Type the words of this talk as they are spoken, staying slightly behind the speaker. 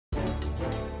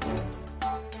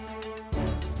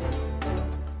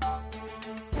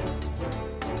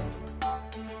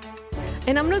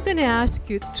And I'm not going to ask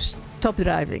you to stop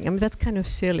driving. I mean, that's kind of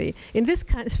silly. In this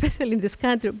especially in this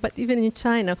country, but even in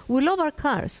China, we love our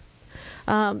cars.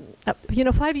 You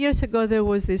know, 5 years ago, there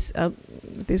was this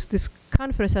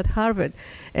conference at Harvard,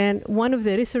 and one of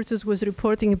the researchers was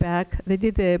reporting back. They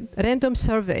did a random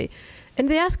survey, and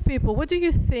they asked people, what do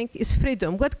you think is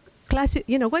freedom? What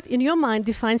what in your mind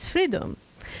defines freedom?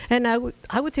 And I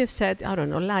would have said, I don't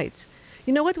know, lights.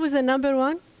 You know what was the number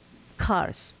one?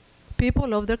 Cars. People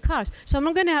love their cars. So I'm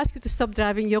not going to ask you to stop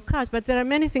driving your cars, but there are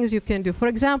many things you can do. For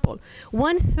example,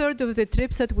 1/3 of the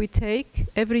trips that we take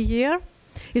every year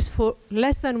is for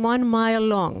less than 1 mile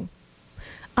long.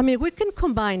 I mean, we can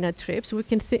combine our trips.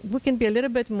 We can be a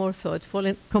little bit more thoughtful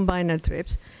and combine our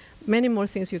trips. Many more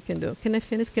things you can do. Can I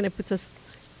finish? Can I put us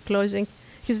closing?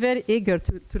 He's very eager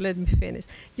to let me finish.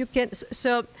 You can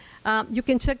you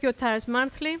can check your tires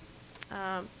monthly.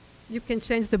 You can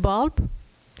change the bulb.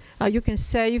 You can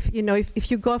save, you know, if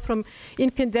you go from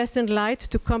incandescent light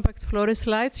to compact fluorescent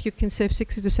lights, you can save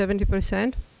 60 to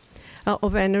 70%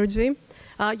 of energy.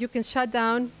 You can shut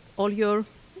down all your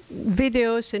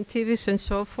videos and TVs and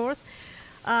so forth.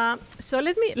 So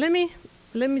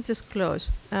let me just close.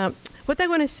 What I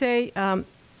want to say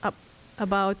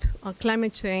about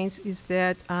climate change is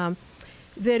that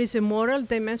there is a moral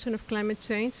dimension of climate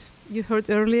change. You heard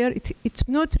earlier, it's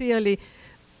not really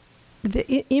the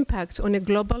impacts on a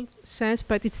global sense,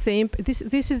 but it's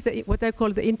this is what I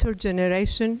call the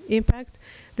intergeneration impact.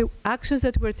 The actions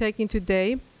that we're taking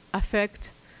today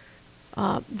affect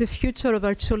the future of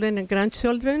our children and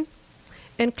grandchildren,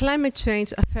 and climate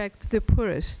change affects the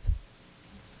poorest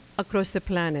across the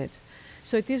planet.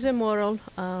 So it is a moral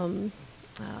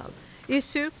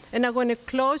issue, and I'm going to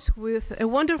close with a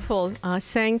wonderful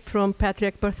saying from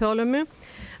Patriarch Bartholomew.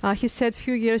 He said a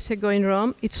few years ago in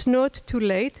Rome, it's not too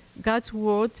late. God's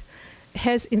word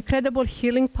has incredible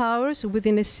healing powers.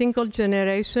 Within a single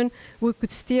generation, we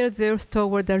could steer the earth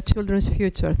toward our children's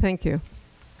future. Thank you.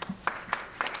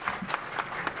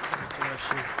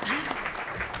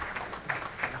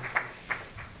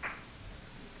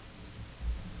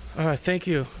 Thank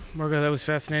you, Margo. That was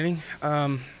fascinating.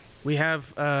 We have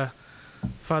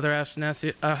Father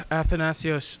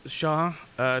Athanasios Shaw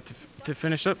to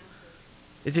finish up.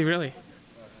 Is he really?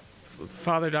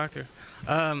 Father Doctor.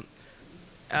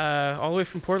 All the way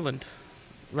from Portland,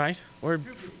 right? Or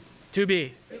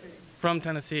 2B, from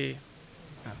Tennessee.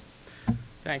 Oh.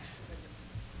 Thanks.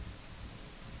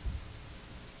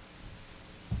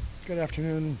 Good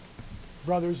afternoon,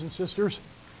 brothers and sisters.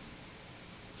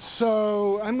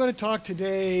 So I'm going to talk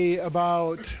today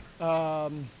about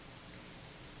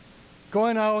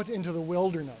going out into the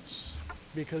wilderness,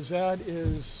 because that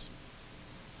is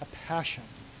a passion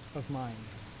of mine.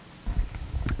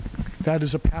 That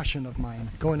is a passion of mine,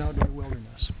 going out in the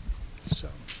wilderness. So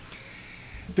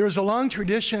there's a long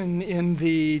tradition in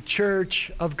the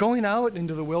church of going out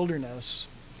into the wilderness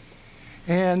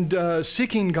and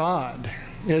seeking God.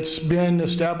 It's been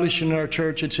established in our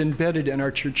church. It's embedded in our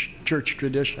church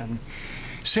tradition.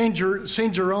 Saint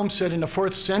Jerome said in the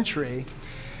 4th century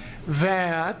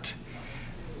that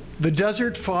the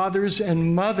desert fathers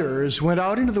and mothers went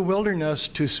out into the wilderness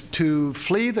to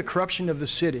flee the corruption of the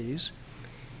cities,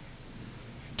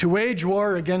 to wage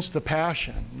war against the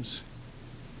passions,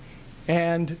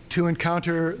 and to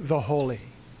encounter the holy.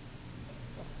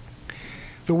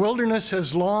 The wilderness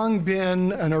has long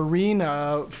been an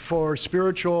arena for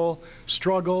spiritual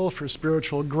struggle, for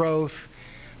spiritual growth,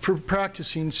 for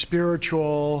practicing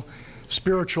spiritual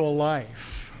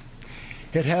life.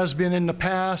 It has been in the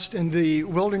past, and the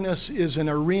wilderness is an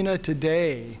arena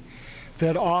today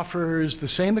that offers the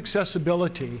same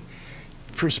accessibility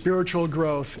for spiritual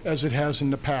growth as it has in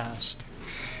the past.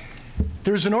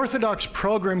 There's an Orthodox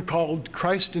program called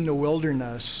Christ in the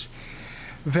Wilderness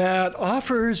that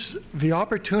offers the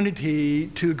opportunity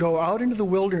to go out into the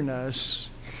wilderness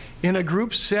in a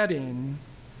group setting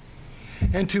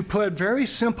and to put very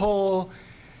simple,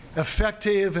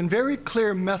 effective, and very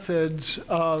clear methods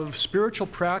of spiritual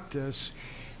practice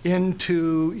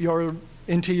into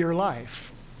your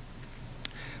life.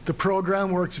 The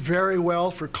program works very well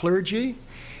for clergy.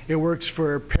 It works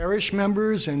for parish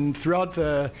members, and throughout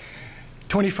the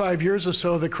 25 years or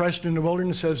so that Christ in the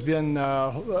Wilderness has been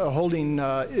holding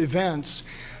events,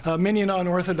 many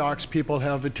non-Orthodox people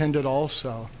have attended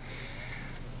also.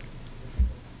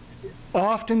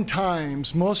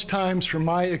 Oftentimes, most times from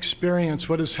my experience,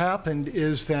 what has happened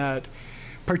is that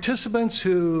participants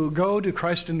who go to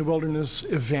Christ in the Wilderness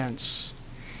events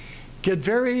get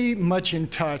very much in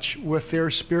touch with their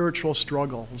spiritual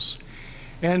struggles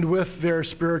and with their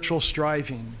spiritual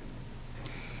striving.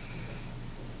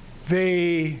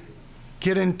 They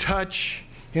get in touch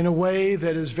in a way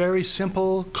that is very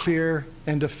simple, clear,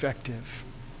 and effective.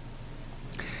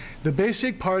 The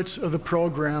basic parts of the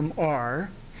program are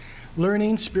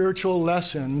learning spiritual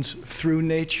lessons through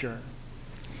nature.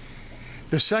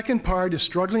 The second part is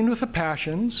struggling with the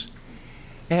passions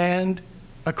and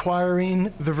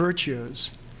acquiring the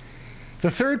virtues. The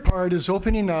third part is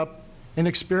opening up and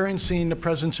experiencing the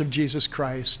presence of Jesus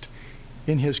Christ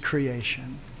in his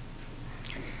creation.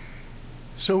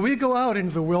 So we go out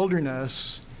into the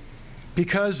wilderness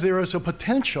because there is a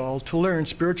potential to learn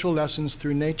spiritual lessons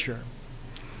through nature.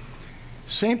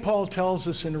 St. Paul tells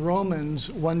us in Romans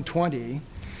 1:20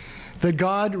 that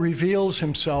God reveals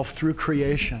himself through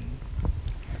creation.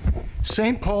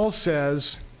 St. Paul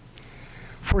says,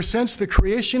 "For since the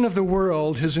creation of the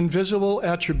world, his invisible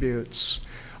attributes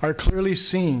are clearly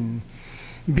seen,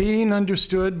 being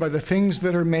understood by the things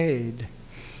that are made,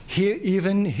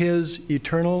 even his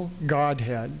eternal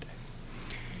Godhead."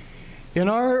 In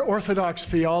our Orthodox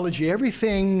theology,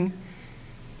 everything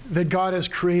that God has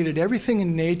created, everything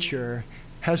in nature,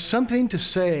 has something to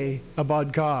say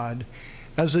about God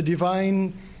as a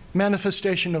divine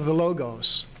manifestation of the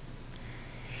Logos.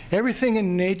 Everything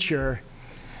in nature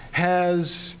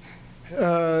has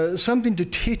something to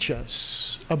teach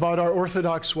us about our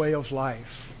Orthodox way of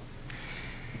life.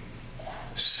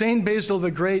 St. Basil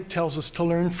the Great tells us to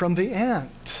learn from the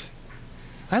ant.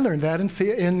 I learned that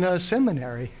in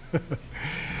seminary.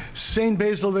 St.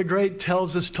 Basil the Great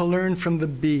tells us to learn from the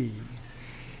bee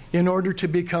in order to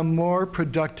become more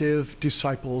productive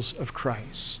disciples of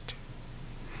Christ.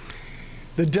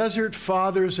 The desert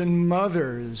fathers and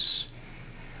mothers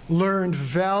learned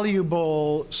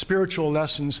valuable spiritual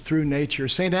lessons through nature.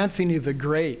 St. Anthony the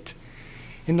Great,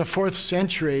 in the 4th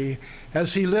century,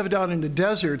 as he lived out in the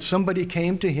desert, somebody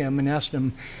came to him and asked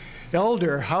him,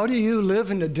 "Elder, how do you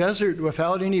live in the desert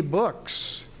without any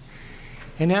books?"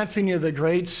 And Anthony the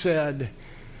Great said,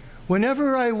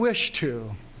 "Whenever I wish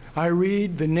to, I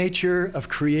read the nature of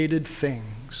created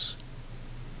things."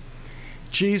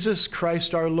 Jesus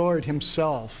Christ our Lord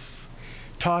himself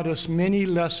taught us many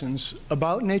lessons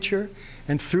about nature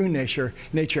and through nature.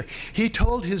 He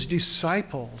told his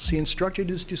disciples, he instructed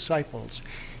his disciples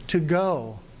to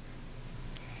go,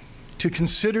 to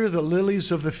consider the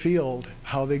lilies of the field,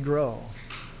 how they grow.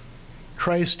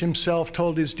 Christ himself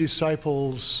told his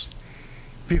disciples,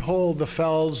 "Behold the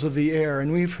fowls of the air."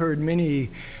 And we've heard many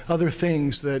other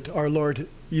things that our Lord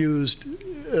used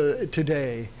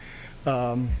today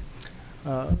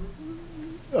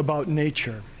about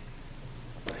nature.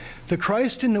 The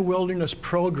Christ in the Wilderness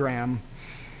program,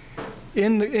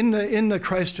 in the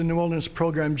Christ in the Wilderness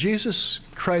program, Jesus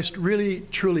Christ really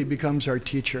truly becomes our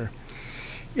teacher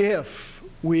if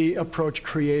we approach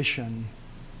creation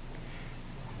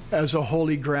as a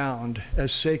holy ground,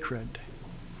 as sacred,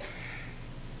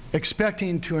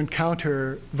 expecting to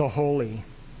encounter the holy.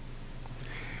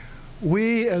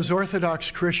 We as Orthodox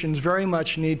Christians very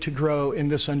much need to grow in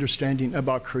this understanding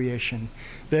about creation,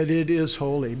 that it is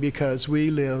holy, because we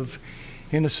live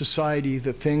in a society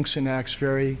that thinks and acts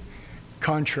very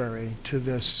contrary to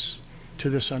this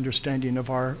understanding of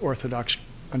our Orthodox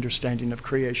understanding of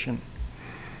creation.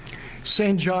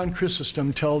 St. John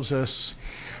Chrysostom tells us,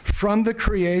 "From the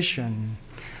creation,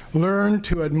 learn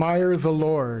to admire the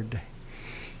Lord.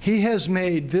 He has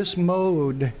made this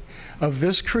mode of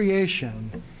this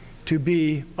creation to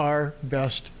be our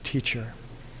best teacher."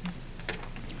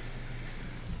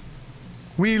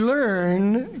 We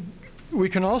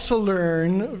can also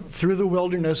learn through the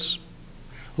wilderness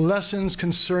lessons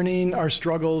concerning our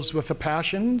struggles with the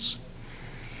passions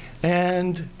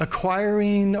and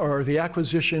acquiring or the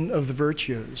acquisition of the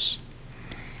virtues.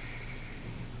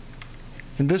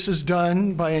 And this is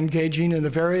done by engaging in a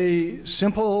very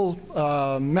simple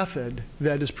method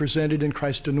that is presented in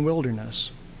Christ in the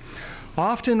Wilderness.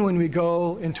 Often when we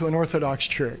go into an Orthodox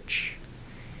church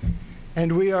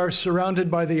and we are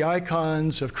surrounded by the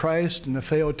icons of Christ and the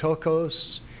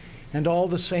Theotokos and all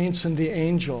the saints and the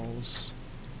angels,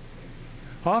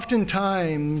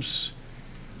 oftentimes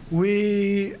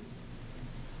we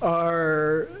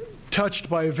are touched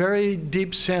by a very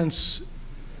deep sense,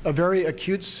 a very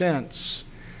acute sense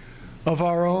of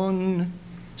our own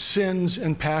sins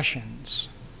and passions.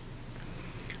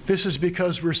 This is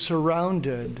because we're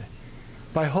surrounded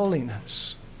by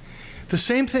holiness. The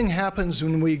same thing happens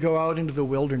when we go out into the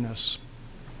wilderness.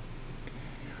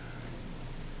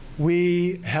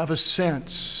 We have a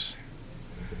sense,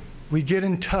 we get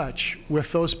in touch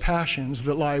with those passions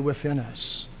that lie within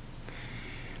us.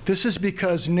 This is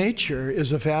because nature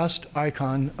is a vast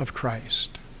icon of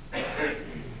Christ.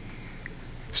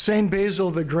 St.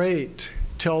 Basil the Great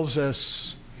tells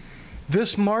us,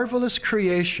 "This marvelous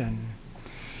creation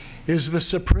is the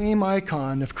supreme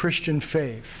icon of Christian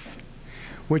faith,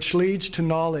 which leads to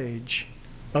knowledge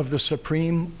of the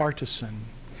supreme artisan.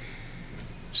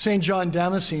 St. John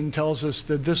Damascene tells us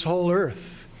that this whole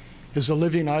earth is a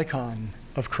living icon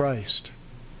of Christ.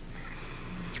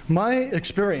 My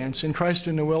experience in Christ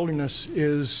in the Wilderness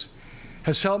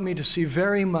has helped me to see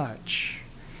very much,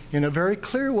 in a very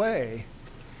clear way,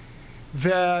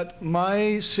 that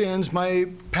my sins, my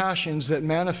passions that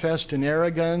manifest in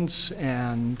arrogance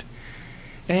and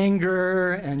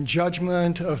anger and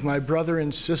judgment of my brother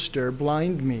and sister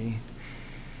blind me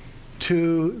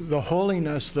to the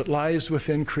holiness that lies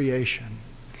within creation.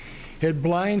 It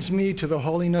blinds me to the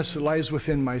holiness that lies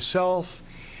within myself.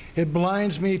 It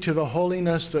blinds me to the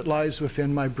holiness that lies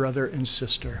within my brother and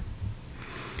sister.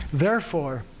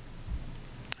 Therefore,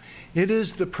 it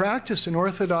is the practice in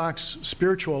Orthodox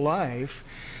spiritual life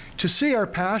to see our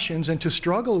passions and to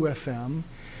struggle with them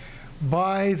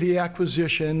by the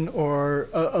acquisition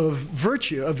of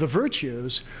the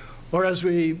virtues, or as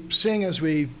we sing, as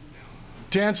we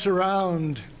dance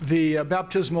around the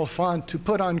baptismal font, to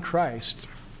put on Christ.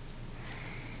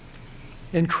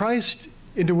 In Christ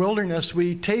in the Wilderness,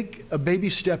 we take a baby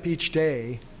step each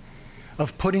day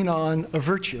of putting on a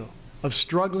virtue, of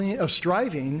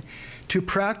striving to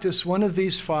practice one of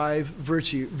these 5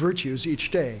 virtues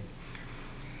each day.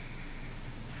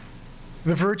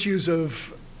 The virtues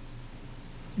of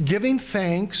giving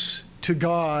thanks to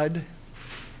God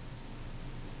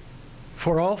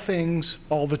for all things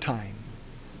all the time.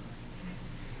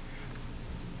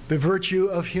 The virtue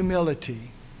of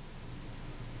humility.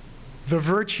 The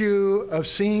virtue of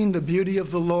seeing the beauty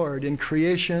of the Lord in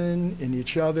creation, in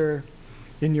each other,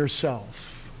 in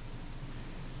yourself.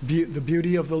 Seeing the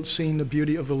beauty of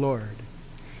the Lord.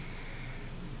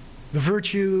 The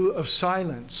virtue of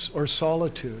silence or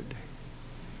solitude.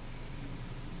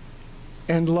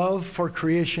 And love for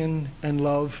creation and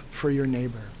love for your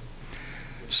neighbor.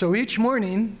 So each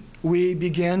morning we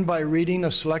begin by reading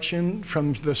a selection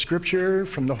from the Scripture,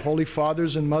 from the Holy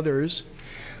Fathers and Mothers,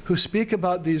 who speak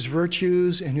about these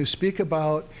virtues and who speak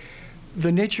about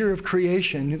the nature of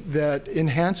creation that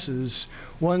enhances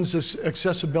one's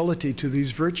accessibility to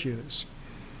these virtues.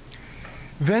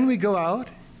 Then we go out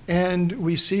and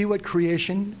we see what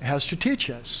creation has to teach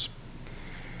us.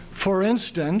 For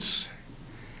instance,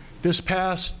 this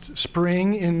past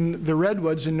spring in the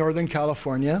Redwoods in Northern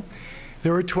California,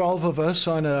 there were 12 of us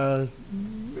in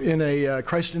a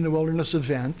Christ in the Wilderness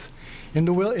event in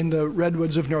the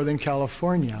Redwoods of Northern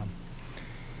California.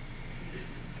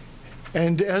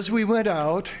 And as we went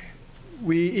out,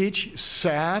 we each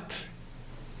sat,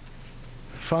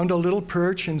 found a little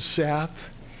perch and sat,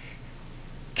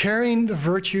 carrying the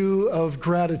virtue of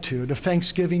gratitude, of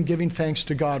thanksgiving, giving thanks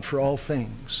to God for all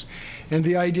things. And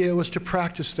the idea was to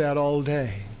practice that all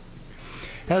day.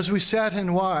 As we sat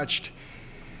and watched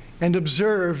and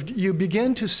observed, you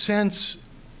begin to sense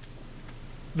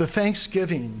the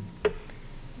thanksgiving,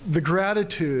 the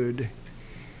gratitude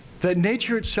that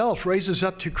nature itself raises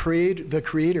up to create the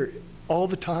Creator all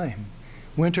the time.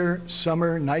 Winter,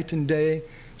 summer, night and day,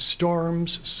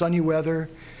 storms, sunny weather.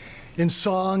 In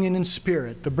song and in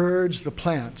spirit, the birds, the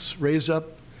plants raise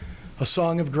up a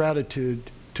song of gratitude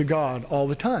to God all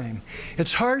the time.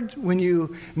 It's hard when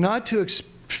you not to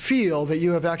feel that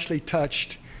you have actually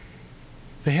touched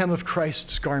the hem of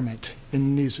Christ's garment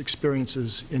in these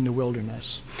experiences in the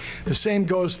wilderness. The same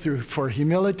goes through for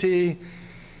humility,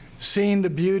 seeing the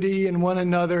beauty in one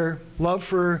another, love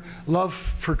for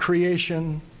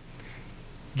creation,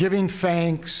 giving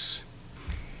thanks.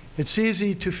 It's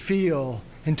easy to feel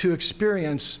and to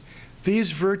experience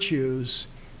these virtues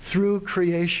through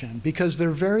creation because they're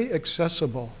very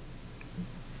accessible.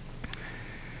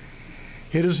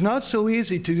 It is not so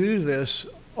easy to do this,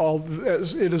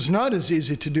 it is not as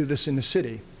easy to do this in the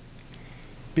city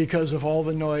because of all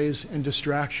the noise and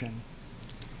distraction.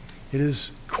 It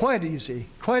is quite easy,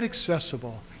 quite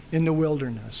accessible in the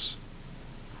wilderness.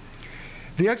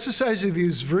 The exercise of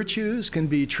these virtues can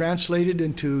be translated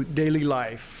into daily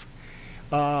life.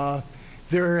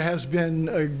 There has been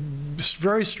a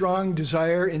very strong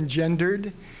desire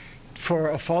engendered for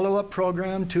a follow-up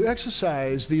program to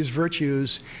exercise these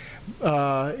virtues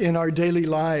in our daily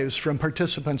lives from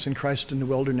participants in Christ in the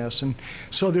Wilderness. And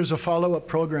so there's a follow-up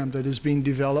program that is being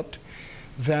developed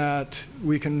that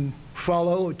we can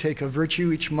follow, take a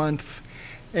virtue each month,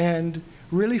 and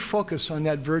really focus on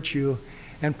that virtue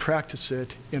and practice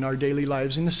it in our daily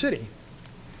lives in the city.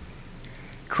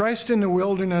 Christ in the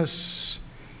Wilderness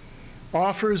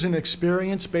offers an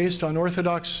experience based on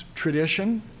Orthodox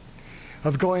tradition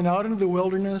of going out into the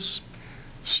wilderness,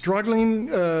 struggling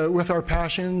with our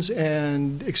passions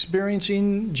and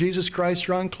experiencing Jesus Christ,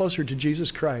 drawing closer to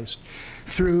Jesus Christ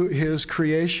through his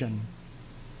creation.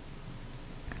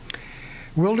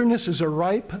 Wilderness is a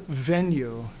ripe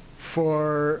venue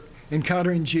for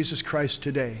encountering Jesus Christ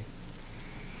today.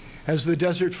 As the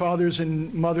Desert Fathers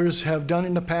and Mothers have done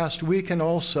in the past, we can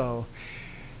also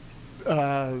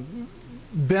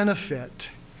benefit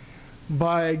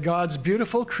by God's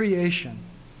beautiful creation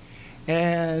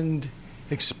and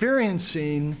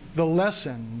experiencing the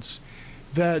lessons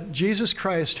that Jesus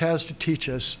Christ has to teach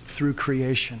us through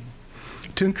creation.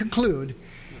 To conclude,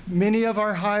 many of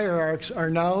our hierarchs are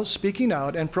now speaking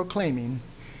out and proclaiming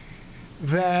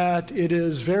that it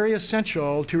is very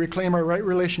essential to reclaim our right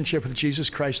relationship with Jesus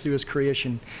Christ through his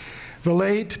creation. The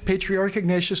late Patriarch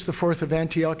Ignatius IV of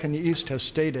Antioch in the East has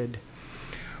stated,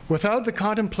 "Without the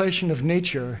contemplation of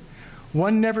nature,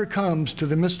 one never comes to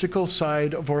the mystical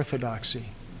side of orthodoxy."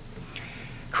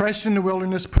 Christ in the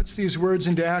Wilderness puts these words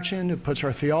into action. It puts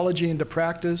our theology into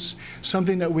practice,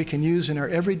 something that we can use in our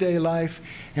everyday life,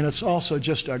 and it's also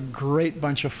just a great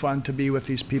bunch of fun to be with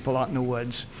these people out in the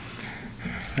woods.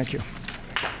 Thank you.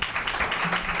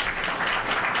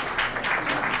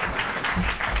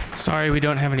 Sorry, we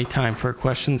don't have any time for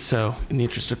questions, so in the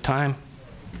interest of time,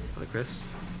 Father Chris.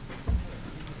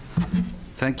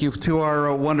 Thank you to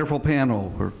our wonderful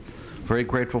panel. We're very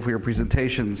grateful for your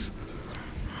presentations.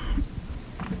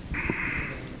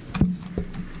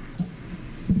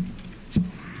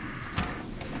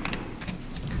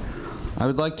 I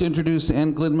would like to introduce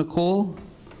Ann Glynn McCool,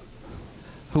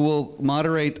 who will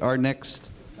moderate our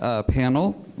next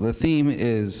panel. The theme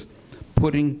is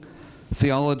Putting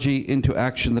Theology into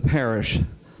Action in the Parish.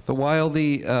 But while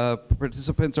the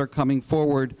participants are coming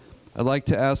forward, I'd like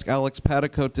to ask Alex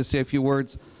Patico to say a few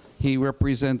words. He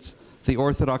represents the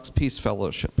Orthodox Peace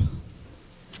Fellowship.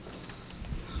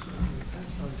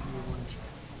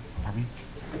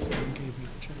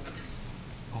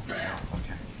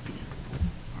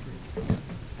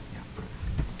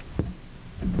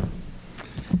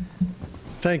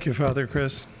 Thank you, Father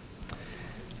Chris.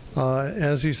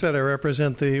 As you said, I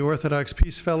represent the Orthodox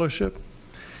Peace Fellowship.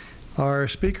 Our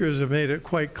speakers have made it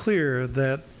quite clear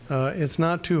that it's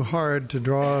not too hard to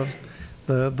draw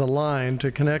the line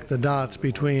to connect the dots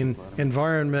between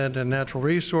environment and natural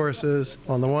resources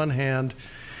on the one hand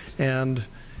and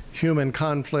human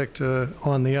conflict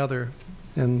on the other,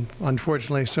 in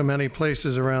unfortunately so many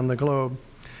places around the globe.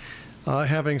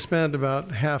 Having spent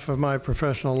about half of my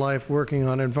professional life working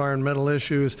on environmental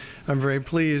issues, I'm very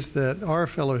pleased that our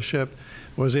fellowship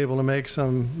was able to make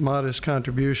some modest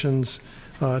contributions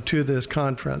to this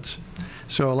conference.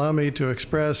 So allow me to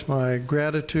express my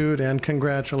gratitude and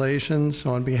congratulations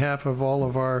on behalf of all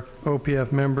of our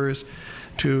OPF members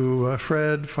to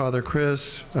Fred, Father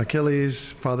Chris,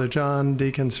 Achilles, Father John,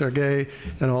 Deacon Sergei,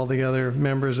 and all the other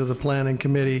members of the planning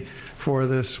committee for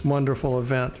this wonderful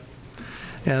event.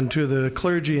 And to the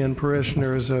clergy and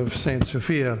parishioners of St.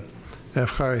 Sophia,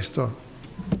 Evcharisto.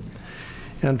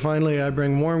 And finally, I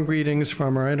bring warm greetings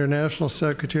from our International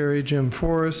Secretary, Jim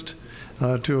Forrest,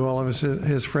 to all of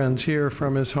his friends here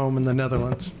from his home in the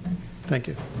Netherlands. Thank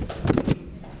you.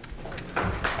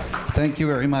 Thank you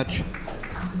very much.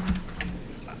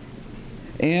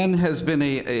 Anne has been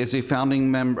is a founding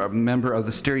member of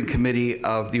the steering committee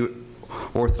of the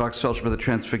Orthodox Fellowship of the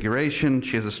Transfiguration.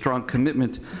 She has a strong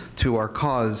commitment to our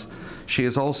cause. She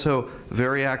is also a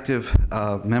very active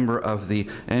member of the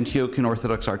Antiochian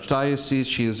Orthodox Archdiocese.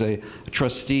 She is a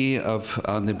trustee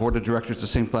on the board of directors of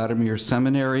St. Vladimir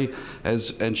Seminary,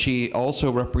 and she also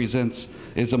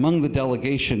is among the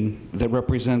delegation that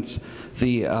represents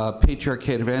the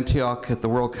Patriarchate of Antioch at the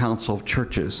World Council of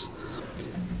Churches.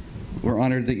 We're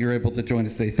honored that you're able to join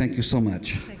us today. Thank you so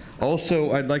much.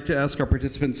 Also, I'd like to ask our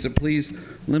participants to please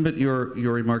limit your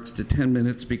remarks to 10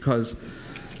 minutes because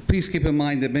please keep in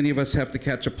mind that many of us have to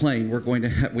catch a plane.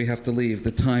 We have to leave.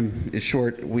 The time is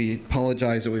short. We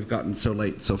apologize that we've gotten so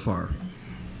late so far.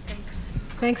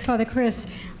 Thanks, Father Chris.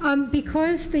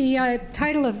 Because the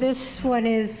title of this one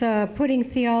is Putting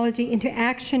Theology into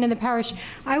Action in the Parish,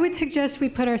 I would suggest we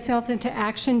put ourselves into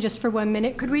action just for 1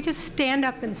 minute. Could we just stand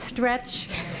up and stretch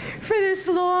for this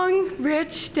long,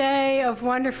 rich day of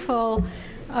wonderful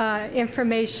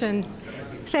information?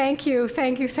 Thank you,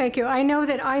 thank you, thank you. I know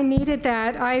that I needed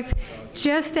that. I've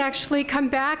just actually come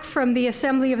back from the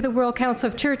Assembly of the World Council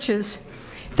of Churches.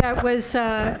 that was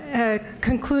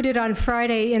concluded on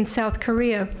Friday in South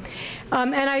Korea.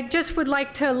 And I just would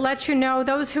like to let you know,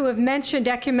 those who have mentioned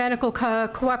ecumenical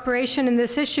cooperation in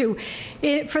this issue,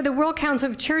 for the World Council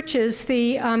of Churches,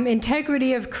 the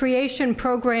Integrity of Creation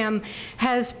program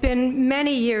has been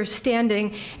many years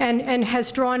standing and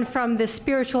has drawn from the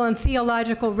spiritual and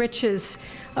theological riches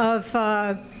of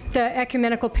the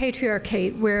Ecumenical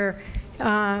Patriarchate, where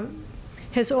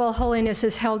His All Holiness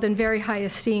is held in very high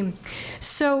esteem.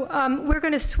 So we're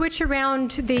going to switch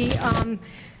around the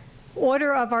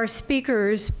order of our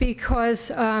speakers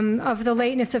because of the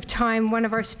lateness of time. One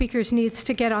of our speakers needs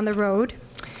to get on the road.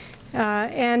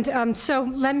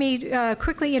 So let me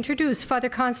quickly introduce Father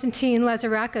Constantine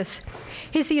Lazarakis.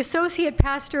 He's the associate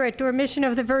pastor at Dormition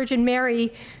of the Virgin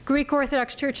Mary Greek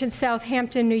Orthodox Church in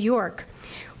Southampton, New York,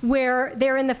 where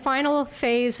they're in the final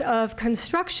phase of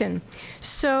construction.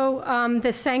 So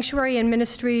the sanctuary and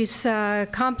ministries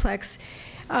complex,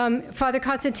 Father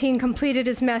Constantine completed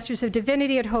his Master's of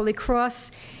Divinity at Holy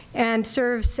Cross and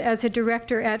serves as a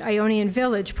director at Ionian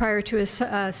Village prior to his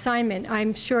assignment.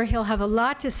 I'm sure he'll have a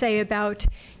lot to say about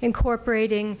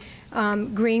incorporating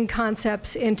green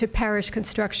concepts into parish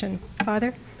construction.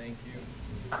 Father? Thank you.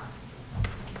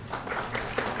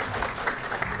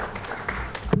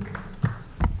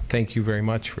 Thank you very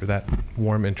much for that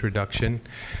warm introduction.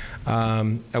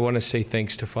 I want to say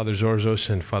thanks to Father Zorzos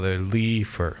and Father Lee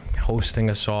for hosting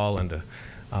us all, and to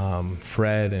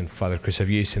Fred and Father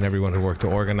Chrysavies and everyone who worked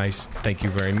to organize. Thank you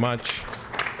very much.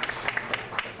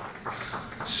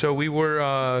 So we were,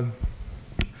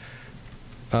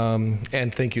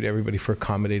 and thank you to everybody for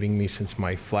accommodating me since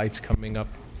my flight's coming up.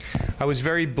 I was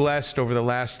very blessed over the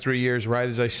last 3 years, right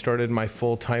as I started my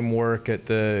full-time work at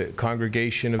the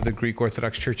Congregation of the Greek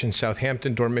Orthodox Church in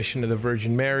Southampton, Dormition of the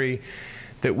Virgin Mary,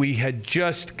 that we had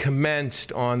just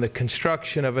commenced on the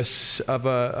construction of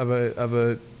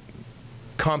a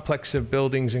complex of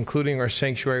buildings, including our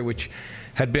sanctuary, which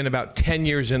had been about 10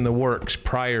 years in the works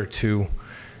prior to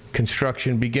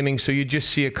construction beginning. So you just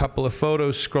see a couple of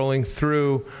photos scrolling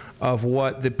through of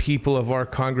what the people of our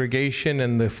congregation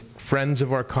and the friends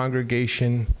of our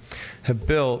congregation have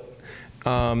built.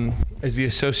 As the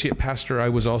associate pastor, I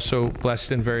was also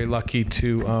blessed and very lucky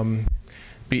to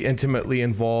be intimately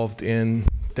involved in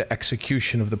the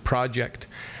execution of the project.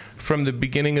 From the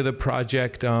beginning of the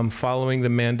project, following the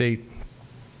mandate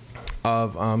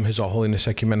of His All Holiness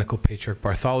Ecumenical Patriarch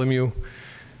Bartholomew,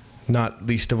 not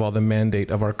least of all the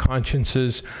mandate of our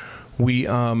consciences, we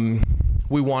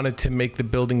wanted to make the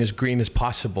building as green as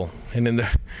possible. And in the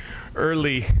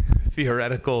early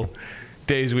theoretical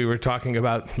days, we were talking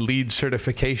about LEED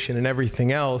certification and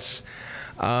everything else.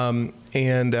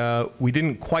 We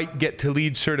didn't quite get to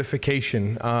LEED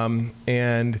certification.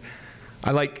 And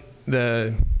I like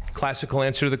the classical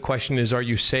answer to the question is, are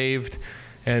you saved?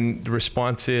 And the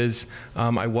response is,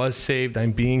 I was saved,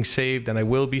 I'm being saved, and I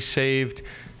will be saved.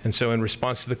 And so in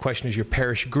response to the question, is your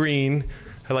parish green?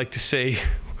 I like to say,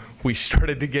 we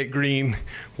started to get green,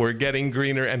 we're getting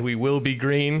greener, and we will be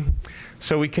green.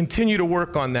 So we continue to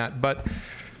work on that. But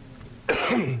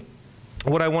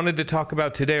what I wanted to talk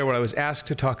about today, or what I was asked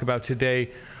to talk about today,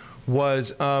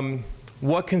 was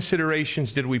what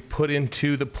considerations did we put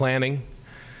into the planning?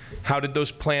 How did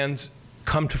those plans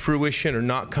come to fruition or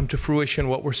not come to fruition?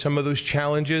 What were some of those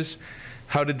challenges?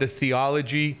 How did the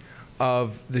theology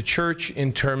of the church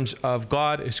in terms of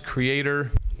God as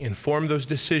creator inform those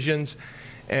decisions?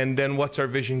 And then what's our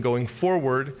vision going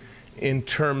forward in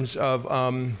terms of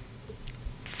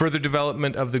further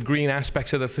development of the green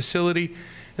aspects of the facility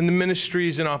and the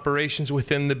ministries and operations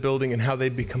within the building and how they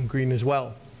become green as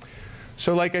well?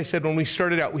 So like I said, when we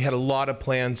started out, we had a lot of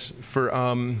plans for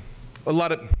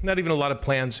not even a lot of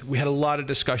plans, we had a lot of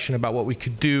discussion about what we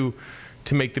could do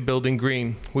to make the building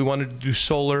green. We wanted to do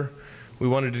solar, we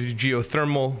wanted to do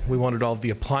geothermal, we wanted all of the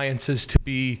appliances to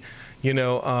be,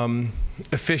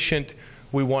 efficient.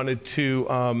 We wanted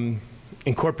to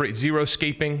incorporate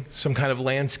xeriscaping, some kind of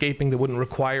landscaping that wouldn't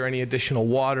require any additional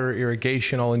water,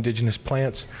 irrigation, all indigenous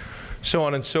plants, so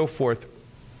on and so forth.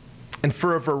 And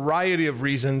for a variety of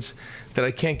reasons that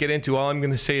I can't get into, all I'm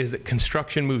going to say is that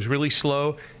construction moves really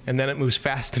slow, and then it moves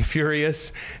fast and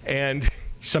furious, and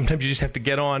sometimes you just have to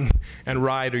get on and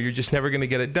ride, or you're just never going to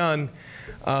get it done.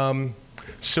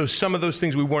 So some of those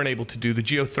things we weren't able to do. The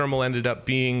geothermal ended up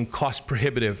being cost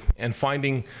prohibitive, and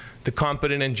finding the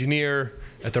competent engineer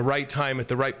at the right time, at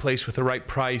the right place, with the right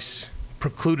price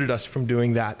precluded us from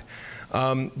doing that.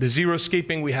 The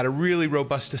xeriscaping, we had a really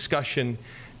robust discussion,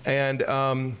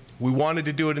 and we wanted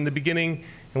to do it in the beginning,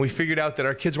 and we figured out that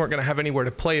our kids weren't going to have anywhere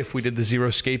to play if we did the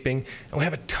zero-scaping, and we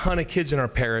have a ton of kids in our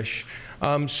parish.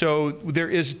 So there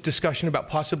is discussion about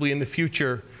possibly in the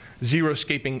future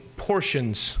zero-scaping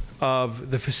portions of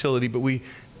the facility, but we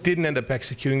didn't end up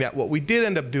executing that. What we did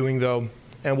end up doing, though,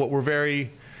 and what we're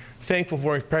very thankful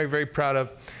for and very, very proud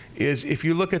of, is if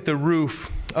you look at the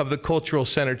roof of the Cultural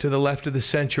Center to the left of the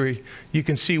Century, you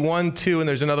can see 1, 2, and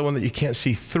there's another one that you can't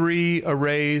see, 3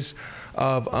 arrays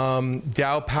of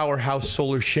Dow Powerhouse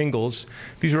solar shingles.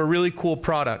 These are a really cool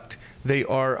product. They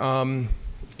are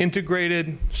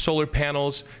integrated solar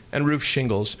panels and roof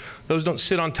shingles. Those don't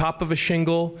sit on top of a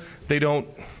shingle. They don't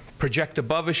project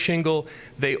above a shingle.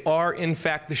 They are, in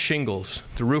fact, the shingles.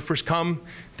 The roofers come,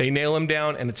 they nail them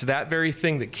down, and it's that very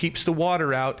thing that keeps the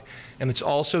water out, and it's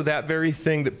also that very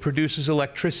thing that produces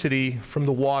electricity from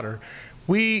the water.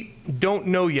 We don't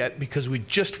know yet because we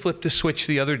just flipped a switch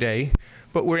the other day,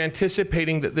 but we're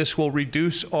anticipating that this will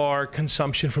reduce our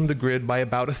consumption from the grid by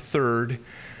about 1/3,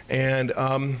 and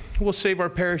we'll save our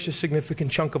parish a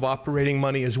significant chunk of operating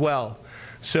money as well.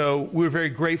 So we're very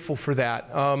grateful for that.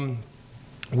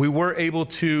 We were able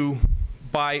to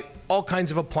buy all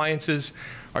kinds of appliances.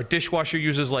 Our dishwasher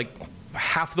uses like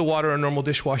half the water a normal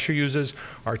dishwasher uses.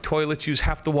 Our toilets use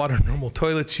half the water normal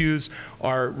toilets use.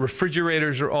 Our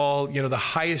refrigerators are all, the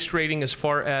highest rating as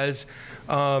far as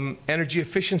energy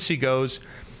efficiency goes.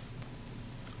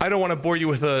 I don't want to bore you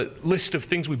with a list of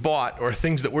things we bought or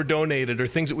things that were donated or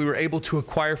things that we were able to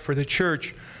acquire for the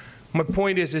church. My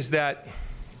point is that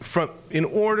in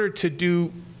order to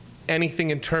do anything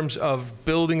in terms of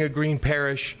building a green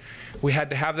parish, we had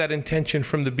to have that intention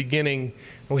from the beginning,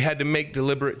 and we had to make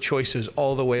deliberate choices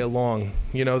all the way along.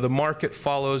 The market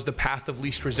follows the path of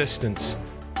least resistance.